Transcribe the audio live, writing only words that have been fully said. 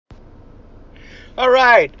All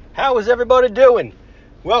right, how is everybody doing?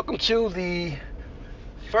 Welcome to the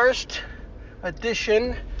first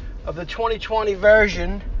edition of the 2020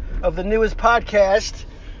 version of the newest podcast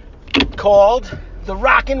called The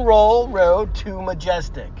Rock and Roll Road to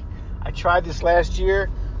Majestic. I tried this last year.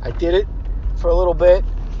 I did it for a little bit,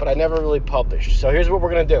 but I never really published. So here's what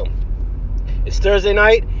we're going to do. It's Thursday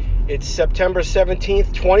night. It's September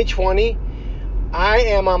 17th, 2020. I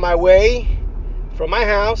am on my way from my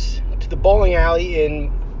house to the bowling alley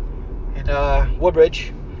in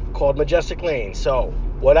Woodbridge called Majestic Lane. So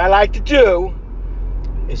what I like to do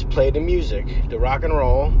is play the music, the rock and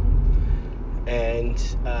roll, and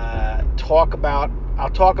talk about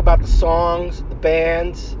the songs, the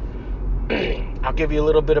bands. I'll give you a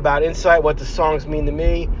little bit about insight, what the songs mean to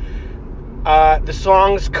me. The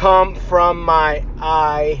songs come from my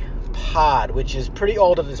iPod, which is pretty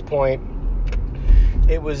old at this point.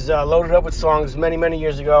 It was loaded up with songs many, many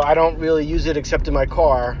years ago. I don't really use it except in my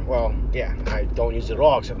car. Well, yeah, I don't use it at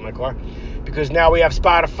all except in my car. Because now we have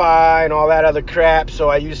Spotify and all that other crap, so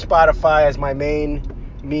I use Spotify as my main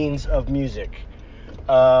means of music.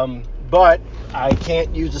 But I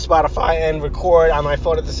can't use the Spotify and record on my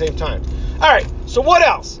phone at the same time. All right, so what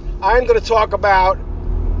else? I'm going to talk about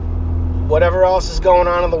whatever else is going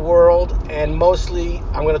on in the world, and mostly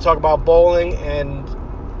I'm going to talk about bowling and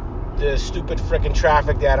the stupid frickin'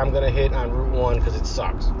 traffic that I'm going to hit on Route 1 because it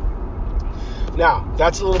sucks. Now,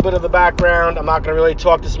 that's a little bit of the background. I'm not going to really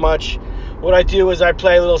talk this much. What I do is I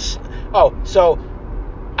play a little... so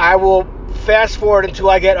I will fast forward until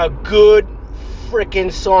I get a good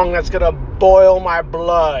frickin' song that's going to boil my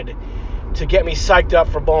blood to get me psyched up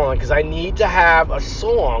for bowling, because I need to have a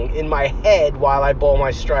song in my head while I bowl my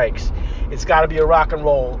strikes. It's got to be a rock and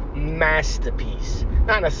roll masterpiece.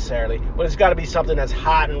 Not necessarily, but it's got to be something that's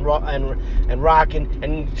hot and rocking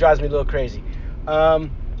and drives me a little crazy. All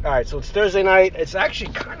right, so it's Thursday night. It's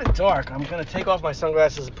actually kind of dark. I'm going to take off my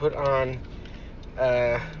sunglasses and put on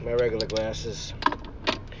my regular glasses.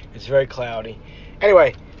 It's very cloudy.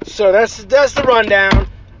 Anyway, so that's the rundown.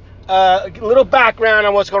 A little background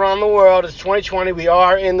on what's going on in the world. It's 2020. We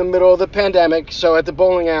are in the middle of the pandemic, so at the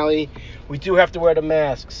bowling alley, we do have to wear the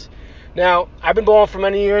masks. Now, I've been bowling for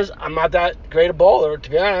many years. I'm not that great a bowler, to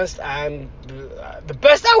be honest. The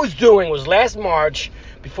best I was doing was last March,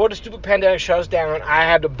 before the stupid pandemic shut us down. I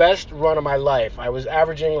had the best run of my life. I was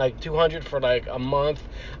averaging like 200 for like a month.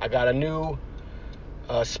 I got a new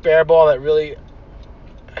spare ball that really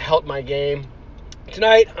helped my game.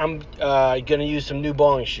 Tonight, I'm going to use some new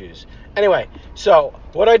bowling shoes. Anyway, so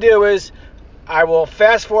what I do is I will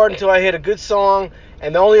fast forward until I hit a good song,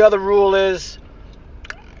 and the only other rule is,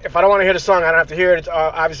 if I don't want to hear the song, I don't have to hear it. It's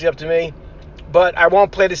obviously up to me. But I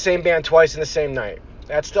won't play the same band twice in the same night.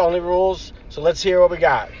 That's the only rules. So let's hear what we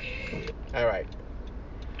got. All right.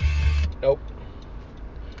 Nope.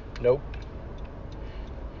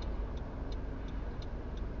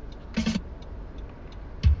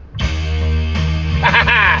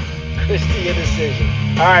 Christie Indecision.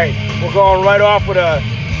 All right. We're going right off with a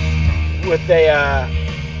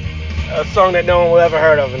song that no one will ever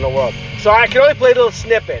heard of in the world. So I can only play little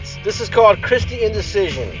snippets. This is called Christie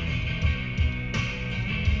Indecision.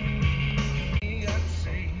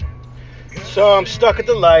 So I'm stuck at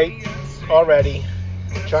the light already,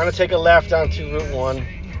 trying to take a left onto Route 1.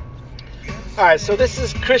 Alright, so this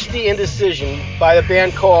is Christie Indecision by the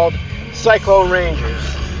band called Psyclone Rangers,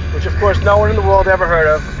 which of course no one in the world ever heard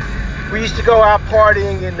of. We used to go out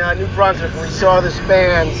partying in New Brunswick, and we saw this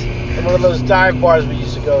band in one of those dive bars we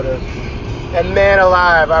used to go to. And man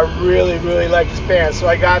alive, I really, really like this band. So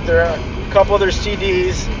I got a couple of their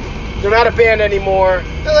CDs. They're not a band anymore.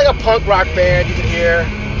 They're like a punk rock band you can hear.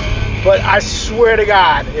 But I swear to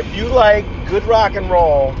God, if you like good rock and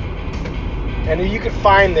roll, and you could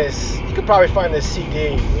find this, you could probably find this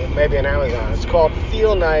CD, maybe on Amazon. It's called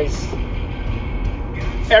Feel Nice.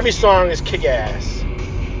 Every song is kick-ass.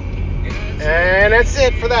 And that's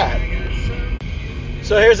it for that.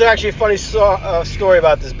 So here's actually a funny story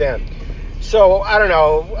about this band. So, I don't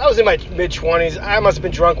know, I was in my mid-20s. I must have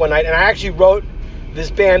been drunk one night, and I actually wrote this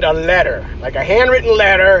band a letter, like a handwritten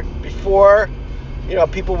letter, before,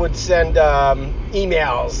 people would send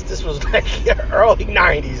emails. This was like early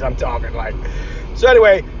 90s, I'm talking like. So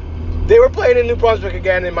anyway, they were playing in New Brunswick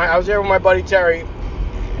again, and I was there with my buddy Terry,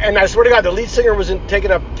 and I swear to God, the lead singer was taking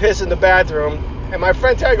a piss in the bathroom, and my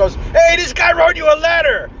friend Terry goes, "Hey, this guy wrote you a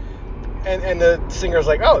letter!" And the singer was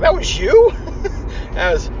like, "Oh, that was you?"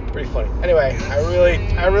 That was pretty funny. Anyway,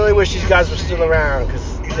 I really wish these guys were still around,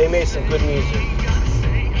 because they made some good music.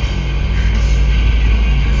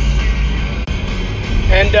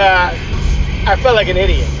 And I felt like an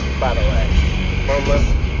idiot, by the way.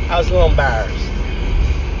 I was a little embarrassed.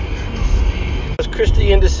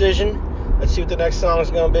 Christie Indecision. Let's see what the next song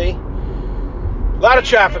is going to be. A lot of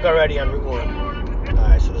traffic already on Route 1.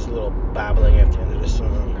 Alright, so there's a little babbling at the end of this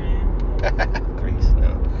song. Grease,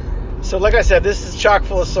 no. So like I said, this is chock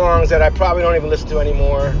full of songs that I probably don't even listen to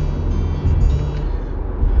anymore.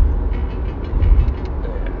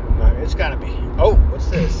 Yeah, it's got to be. Oh,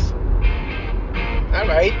 what's this?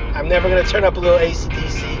 Alright, I'm never going to turn up a little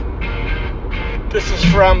AC/DC. This is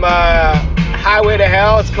from Highway to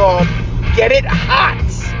Hell. It's called Get It Hot.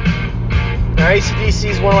 Now, AC/DC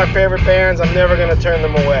is one of my favorite bands. I'm never going to turn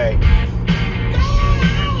them away.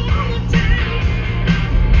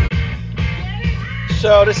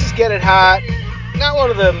 So, this is Get It Hot. Not one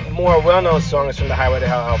of the more well-known songs from the Highway to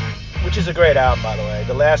Hell album, which is a great album, by the way.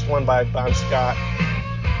 The last one by Bon Scott.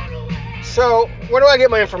 So, where do I get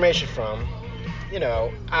my information from? You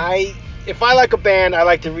know, if I like a band, I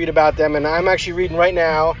like to read about them, and I'm actually reading right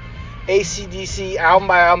now AC/DC album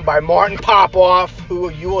by Martin Popoff, who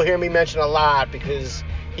you will hear me mention a lot because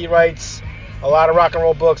he writes a lot of rock and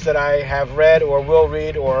roll books that I have read or will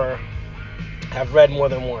read or have read more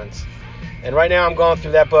than once. And right now I'm going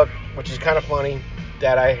through that book, which is kind of funny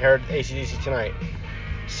that I heard AC/DC tonight.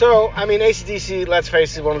 So, I mean, AC/DC, let's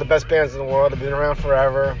face it, one of the best bands in the world. They've been around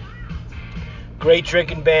forever. Great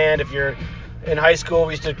drinking band. If you're in high school,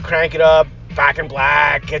 we used to crank it up, Back in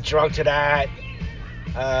Black, get drunk to that.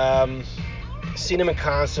 Seen them in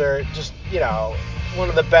concert. Just, you know, one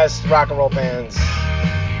of the best rock and roll bands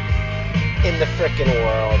in the frickin'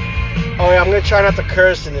 world. Oh yeah, I'm gonna try not to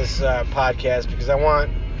curse in this podcast because I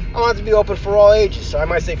want it to be open for all ages. So I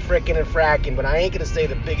might say frickin' and frackin', but I ain't gonna say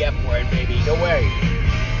the big F word, baby. No way.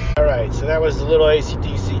 All right, so that was the little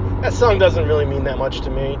AC/DC. That song doesn't really mean that much to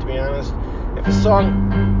me, to be honest. If a song.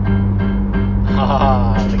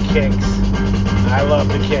 The Kinks. I love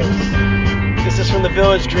the Kinks. This is from the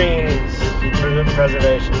Village Greens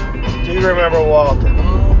Preservation. Do you remember Walter?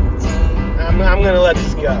 I'm going to let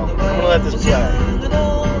this go. I'm going to let this play.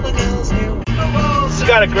 This has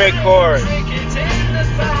got a great chorus.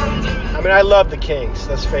 I mean, I love the Kinks,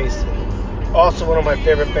 let's face it. Also one of my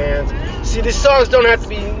favorite bands. See, these songs don't have to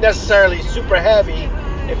be necessarily super heavy.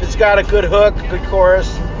 If it's got a good hook, good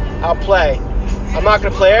chorus, I'll play. I'm not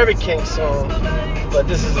going to play every Kinks song, but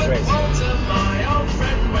this is a great song.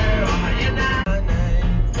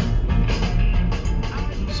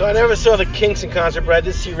 So I never saw the Kinks in concert, but I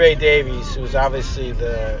did see Ray Davies, who's obviously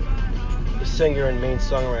the singer and main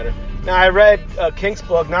songwriter. Now, I read a Kinks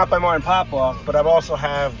book, not by Martin Popoff, but I also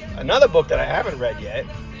have another book that I haven't read yet,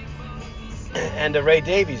 and a Ray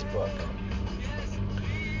Davies book.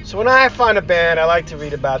 So when I find a band, I like to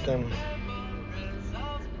read about them.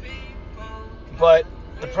 But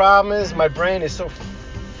the problem is my brain is so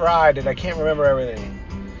fried that I can't remember everything.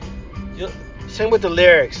 Same with the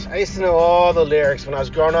lyrics. I used to know all the lyrics when I was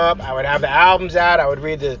growing up. I would have the albums out. I would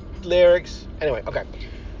read the lyrics. Anyway, okay.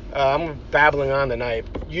 I'm babbling on tonight.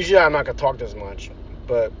 Usually I'm not going to talk this much.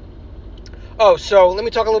 But, so let me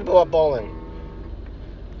talk a little bit about bowling.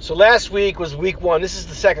 So last week was week 1. This is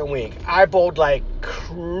the second week. I bowled like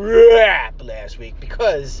crap last week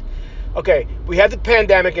because... Okay, we had the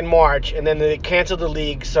pandemic in March, and then they canceled the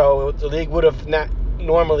league, so the league would have not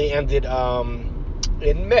normally ended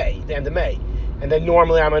in May, the end of May. And then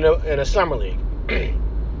normally I'm in a summer league.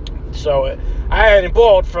 So I hadn't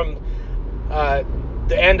bowled from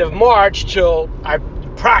the end of March till I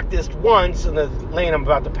practiced once in the lane I'm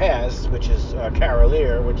about to pass, which is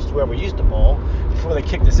Carolier, which is where we used to bowl before they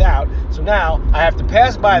kicked us out. So now I have to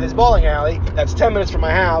pass by this bowling alley that's 10 minutes from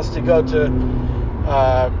my house to go to...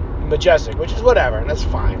 Majestic, which is whatever, and that's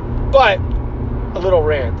fine. But a little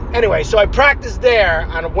rant. Anyway, so I practiced there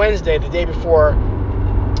on a Wednesday, the day before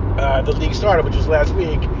the league started, which was last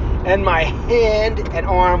week, and my hand and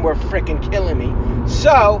arm were freaking killing me.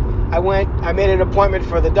 So I made an appointment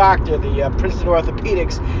for the doctor, the Princeton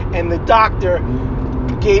Orthopedics, and the doctor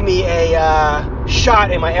gave me a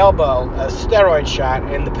shot in my elbow, a steroid shot,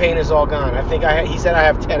 and the pain is all gone. He said I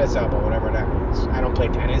have tennis elbow, whatever that means. I don't play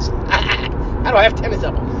tennis. I don't have tennis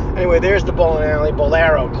elbow. Anyway, there's the bowling alley,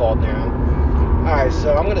 Bolero called now. Alright,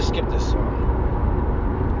 so I'm going to skip this song.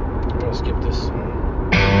 It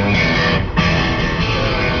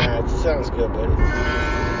sounds good, but...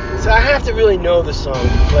 So I have to really know the song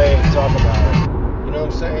to play it and talk about it. You know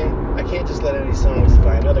what I'm saying? I can't just let any songs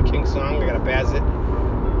play. Another King song, I got to pass it.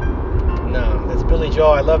 No, that's Billy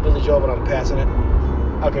Joel. I love Billy Joel, but I'm passing it.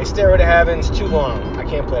 Okay, Stairway to Heaven's too long. I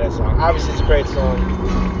can't play that song. Obviously, it's a great song.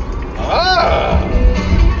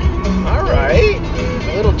 Alright. A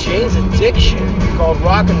little Jane's Addiction called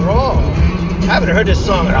Rock and Roll. I haven't heard this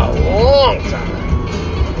song in a long time.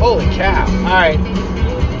 Holy cow. Alright.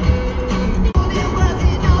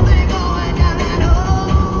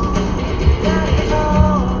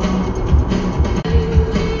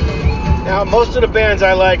 most of the bands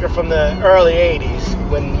I like are from the early 80s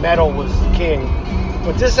when metal was king.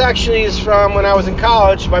 But this actually is from when I was in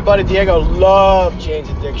college. My buddy Diego loved Jane's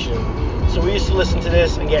Addiction. So we used to listen to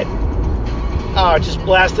this and get just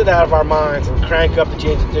blasted out of our minds and crank up the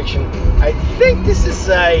Jane's Addiction. I think this is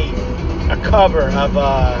a cover of,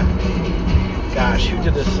 who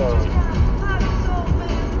did this song?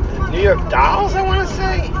 The New York Dolls, I want to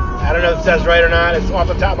say? I don't know if that's right or not. It's off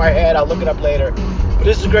the top of my head. I'll look it up later. But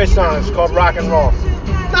this is a great song. It's called Rock and Roll.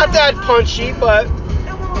 Not that punchy, but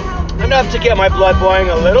enough to get my blood boiling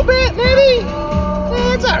a little bit, maybe?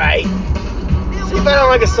 It's alright. See if I don't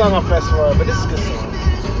like a song on festival, but this is a good song.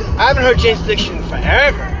 I haven't heard Jane's Addiction in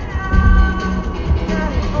forever.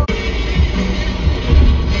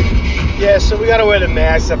 Yeah, so we gotta wear the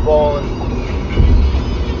mask at bowling.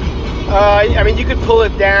 You could pull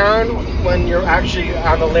it down when you're actually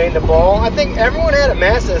on the lane to bowl. I think everyone had a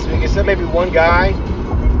mask this week, except maybe one guy.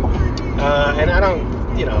 And I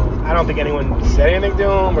don't think anyone said anything to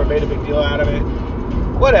him or made a big deal out of it.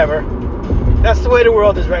 Whatever. That's the way the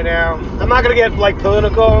world is right now. I'm not gonna get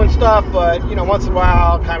political and stuff, but once in a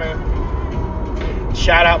while I'll kind of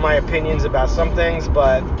shout out my opinions about some things.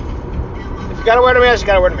 But if you gotta wear the mask, you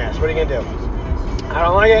gotta wear the mask. What are you gonna do? I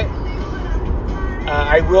don't like it.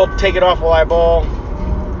 I will take it off while I bowl.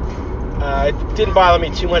 It didn't bother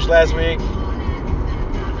me too much last week.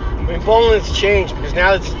 Bowling has changed because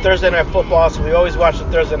now it's Thursday Night Football, so we always watch the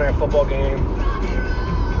Thursday Night Football game.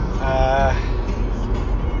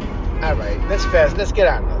 All right, let's get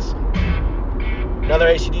on this. Another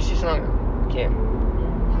AC/DC song? Can't.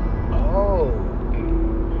 Oh,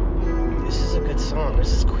 this is a good song.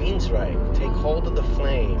 This is Queensryche. Take Hold of the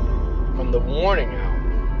Flame from the Warning album.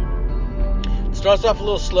 It starts off a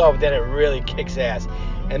little slow, but then it really kicks ass.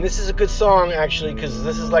 And this is a good song, actually, because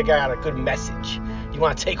this is like a good message. You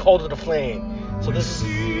want to take hold of the flame. So this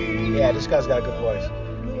guy's got a good voice.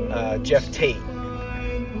 Jeff Tate.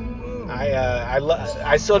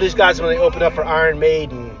 I saw these guys when they opened up for Iron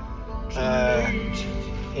Maiden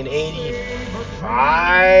in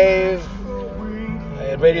 '85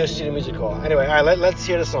 at Radio City Music Hall. Anyway, all right, let's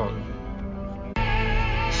hear the song.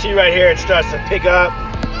 See right here, it starts to pick up.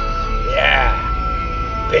 Yeah.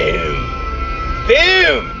 Boom.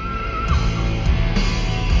 Boom!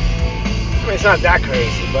 I mean, it's not that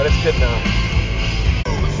crazy, but it's good enough.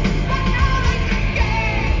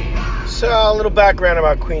 So, a little background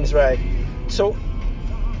about Queensryche. So,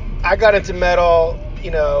 I got into metal,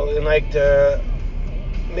 in like the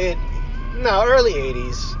early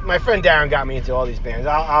 80s. My friend Darren got me into all these bands.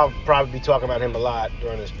 I'll probably be talking about him a lot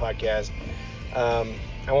during this podcast.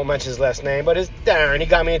 I won't mention his last name, but it's Darren. He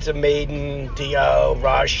got me into Maiden, Dio,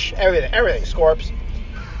 Rush, everything, Scorps.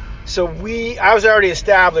 So I was already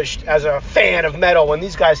established as a fan of metal when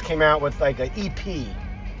these guys came out with like an EP,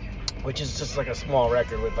 which is just like a small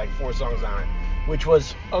record with like 4 songs on it, which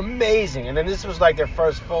was amazing. And then this was like their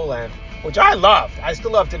first full length, which I loved. I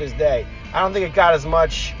still love to this day. I don't think it got as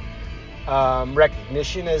much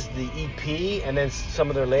recognition as the EP and then some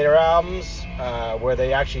of their later albums where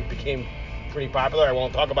they actually became pretty popular. I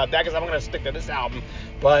won't talk about that because I'm going to stick to this album.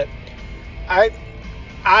 But I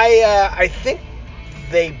think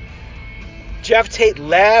Jeff Tate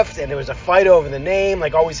left, and there was a fight over the name,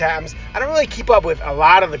 like always happens. I don't really keep up with a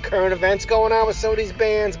lot of the current events going on with some of these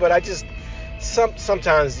bands, but I just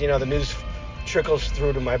sometimes the news trickles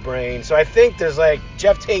through to my brain. So I think there's like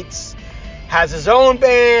Jeff Tate has his own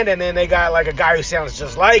band, and then they got like a guy who sounds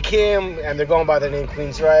just like him, and they're going by the name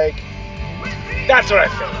Queensryche. That's what I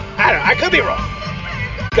think. I don't know. I could be wrong.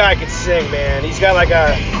 This guy can sing, man. He's got like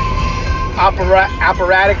a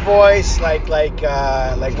operatic voice, like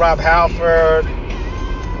Rob Halford.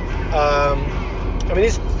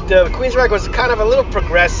 The Queensryche was kind of a little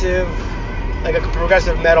progressive, like a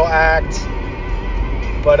progressive metal act.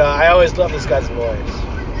 But I always loved this guy's voice.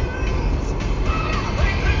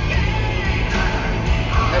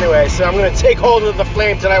 Anyway, so I'm gonna take hold of the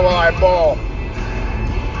flame tonight while I bowl.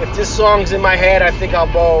 If this song's in my head, I think I'll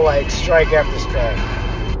bowl like strike after strike.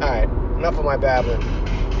 All right, enough of my babbling.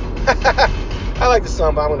 I like the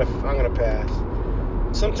song, but I'm gonna pass.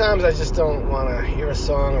 Sometimes I just don't want to hear a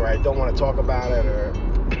song, or I don't want to talk about it, or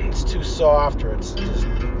it's too soft, or it's just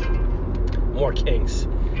more Kinks.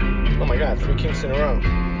 Oh my God, 3 Kinks in a row.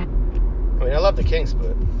 I mean, I love the Kinks,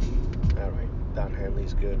 but all right, Don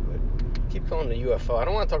Henley's good, but keep calling the UFO. I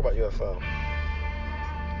don't want to talk about UFO.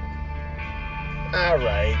 All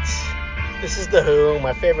right, this is The Who,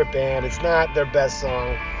 my favorite band. It's not their best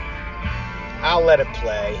song. I'll let it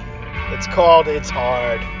play. It's called It's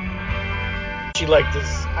Hard. I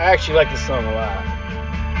actually like this song a lot.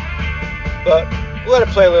 But we'll let it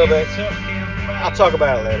play a little bit. I'll talk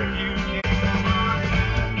about it later.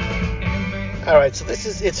 Alright, so this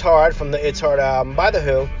is It's Hard from the It's Hard album by The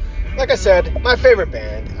Who. Like I said, my favorite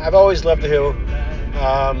band. I've always loved The Who.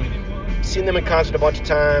 Seen them in concert a bunch of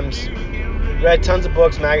times. Read tons of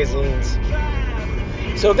books, magazines.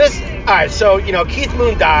 So Keith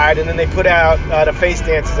Moon died, and then they put out the Face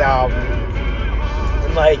Dances album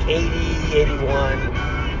in like 80,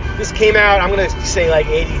 81. This came out, I'm going to say like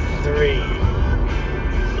 83.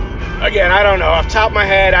 Again, I don't know. Off the top of my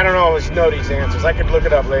head, I don't always know these answers. I could look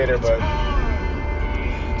it up later, but...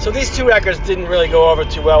 So these two records didn't really go over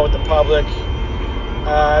too well with the public.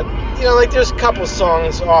 There's a couple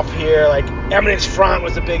songs off here, like Eminence Front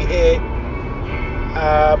was a big hit.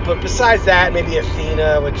 But besides that, maybe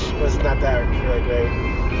Athena, which was not that really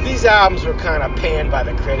great. These albums were kind of panned by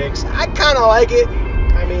the critics. I kind of like it.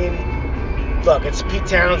 I mean, look, it's Pete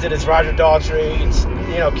Townsend, it's Roger Daltrey, it's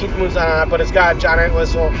Keith Moon's on it, but it's got John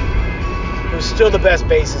Entwistle, who's still the best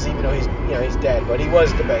bassist, even though he's dead, but he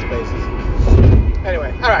was the best bassist.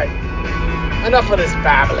 Anyway, all right. Enough of this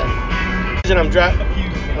babbling. I'm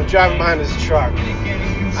driving behind this truck.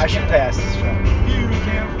 I should pass this truck.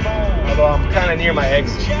 Although I'm kind of near my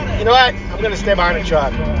exit. You know what? I'm going to stay behind the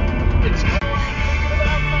truck.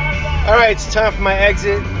 All right, it's time for my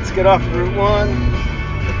exit. Let's get off Route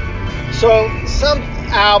 1. So some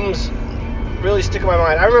albums really stick in my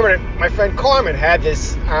mind. I remember my friend Carmen had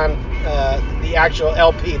this on the actual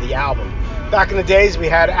LP, the album. Back in the days, we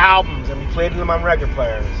had albums, and we played them on record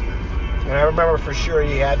players. And I remember for sure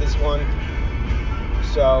he had this one.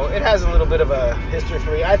 So it has a little bit of a history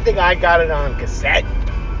for me. I think I got it on cassette.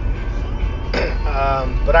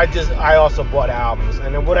 But I also bought albums.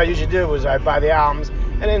 And then what I usually do is I buy the albums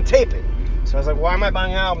and then tape it. So I was like, why am I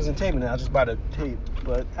buying albums and taping it? I'll just buy the tape.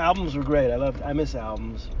 But albums were great. I miss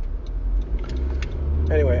albums.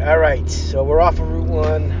 Anyway, all right. So we're off of Route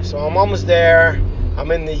 1. So I'm almost there. I'm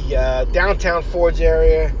in the downtown Fords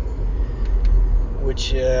area,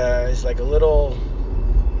 which is like a little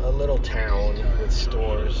town with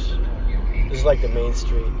stores. This is like the main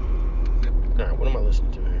street. All right, what am I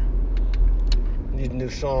listening to here? I need a new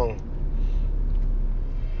song.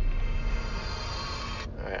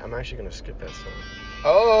 All right, I'm actually gonna skip that song.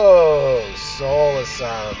 Oh, Soul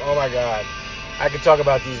Asylum. Oh my God, I could talk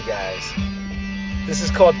about these guys. This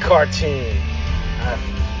is called Cartoon. I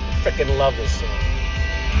freaking love this song.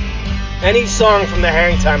 Any song from the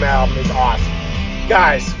Hang Time album is awesome.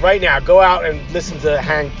 Guys, right now, go out and listen to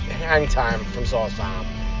Hang Time from Soul Asylum.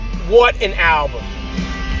 What an album.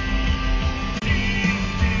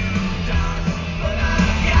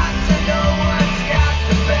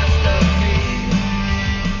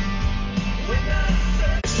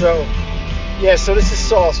 So this is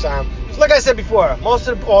Soul Asylum. So like I said before, most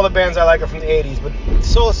of all the bands I like are from the 80s, but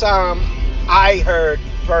Soul Asylum I heard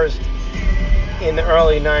first in the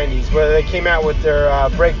early 90s, where they came out with their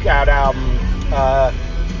breakout album,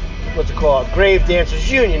 what's it called? Grave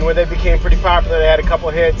Dancers Union, where they became pretty popular. They had a couple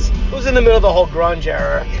hits. It was in the middle of the whole grunge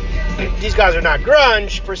era. These guys are not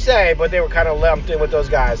grunge per se, but they were kind of lumped in with those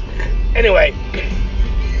guys. Anyway,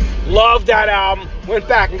 loved that album. Went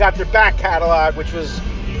back and got their back catalog, which was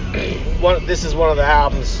this is one of the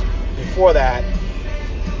albums before that,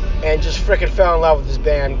 and just freaking fell in love with this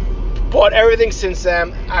band. Bought everything since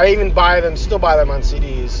then. I even still buy them on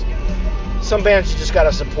CDs. Some bands you just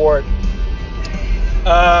gotta support.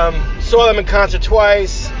 Saw them in concert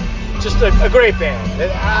twice. Just a great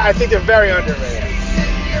band. I think they're very underrated.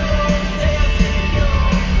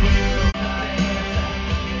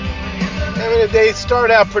 I mean, they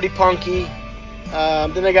started out pretty punky.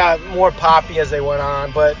 Then they got more poppy as they went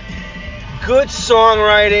on. But good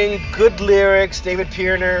songwriting, good lyrics. David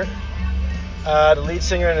Pierner, the lead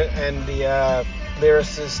singer and the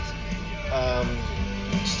lyricist,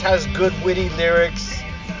 just has good witty lyrics.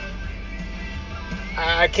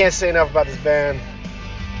 I can't say enough about this band.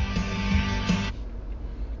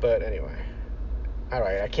 But anyway, all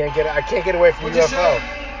right. I can't get away from UFO.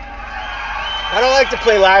 I don't like to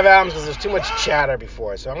play live albums because there's too much chatter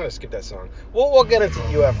before, so I'm gonna skip that song. We'll get into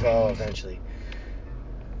UFO eventually.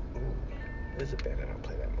 Ooh, there's a band I don't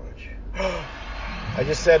play that much. I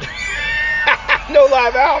just said no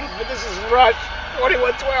live albums, but this is Rush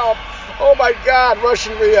 2112. Oh my God, Rush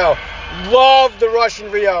in Rio. Love the Rush in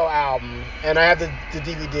Rio album, and I have the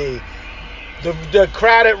DVD. The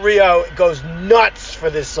crowd at Rio goes nuts for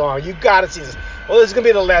this song. You gotta see this. Well, this is gonna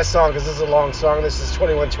be the last song because this is a long song. This is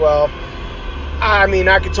 2112. I mean,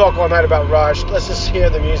 I could talk all night about Rush. Let's just hear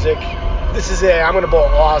the music. This is it. I'm gonna ball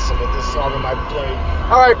awesome with this song in my brain.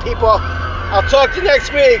 All right, people. I'll talk to you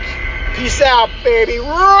next week. Peace out, baby.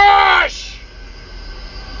 Rush!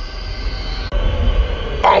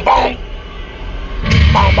 Boom, boom.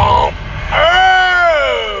 Boom, boom.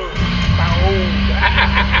 Oh! Boom.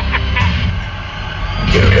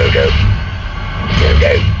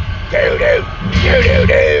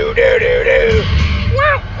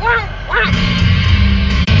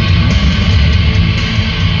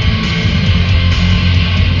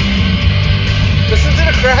 Listen to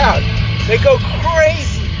the crowd. They go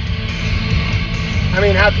crazy. I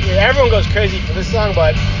mean, everyone goes crazy for this song,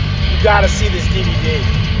 but you gotta see this DVD.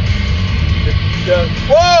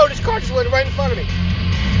 Whoa, this car just went right in front of me.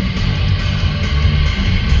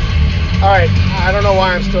 Alright, I don't know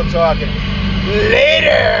why I'm still talking.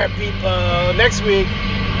 Later, people. Next week.